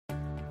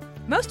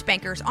Most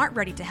bankers aren't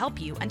ready to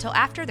help you until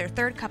after their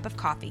third cup of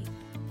coffee.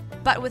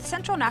 But with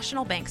Central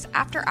National Bank's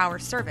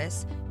after-hours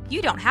service,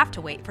 you don't have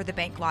to wait for the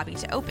bank lobby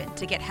to open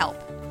to get help.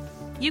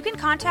 You can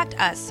contact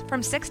us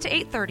from 6 to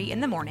 8:30 in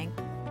the morning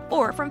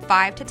or from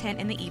 5 to 10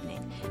 in the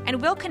evening,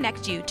 and we'll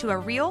connect you to a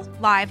real,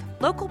 live,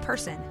 local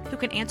person who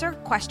can answer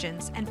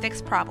questions and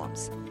fix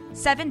problems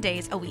 7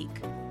 days a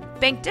week.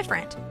 Bank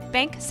different.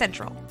 Bank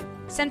Central.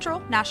 Central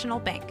National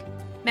Bank.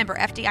 Member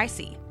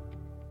FDIC.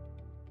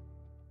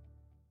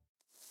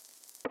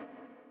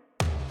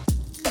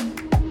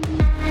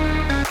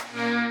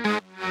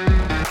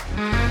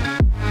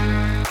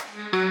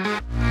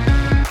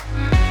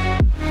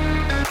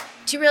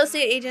 Two real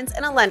estate agents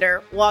and a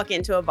lender walk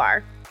into a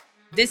bar.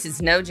 This is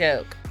no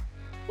joke.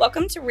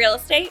 Welcome to Real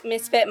Estate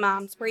Misfit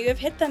Moms, where you have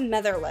hit the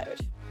mother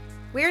load.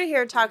 We're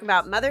here to talk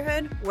about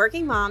motherhood,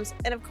 working moms,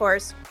 and of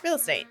course, real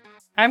estate.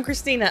 I'm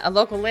Christina, a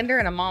local lender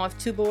and a mom of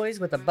 2 boys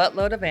with a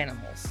buttload of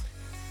animals.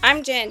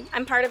 I'm Jen.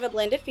 I'm part of a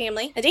blended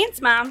family, a dance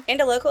mom, and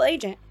a local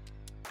agent.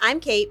 I'm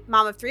Kate,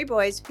 mom of 3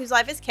 boys whose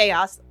life is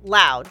chaos,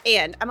 loud,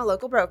 and I'm a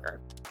local broker.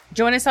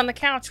 Join us on the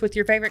couch with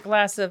your favorite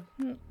glass of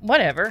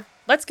whatever.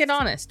 Let's get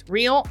honest,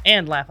 real,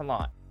 and laugh a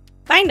lot.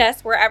 Find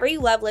us wherever you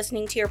love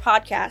listening to your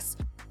podcasts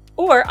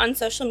or on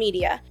social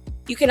media.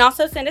 You can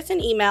also send us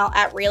an email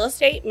at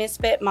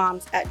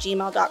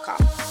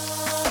realestatemisfitmoms@gmail.com.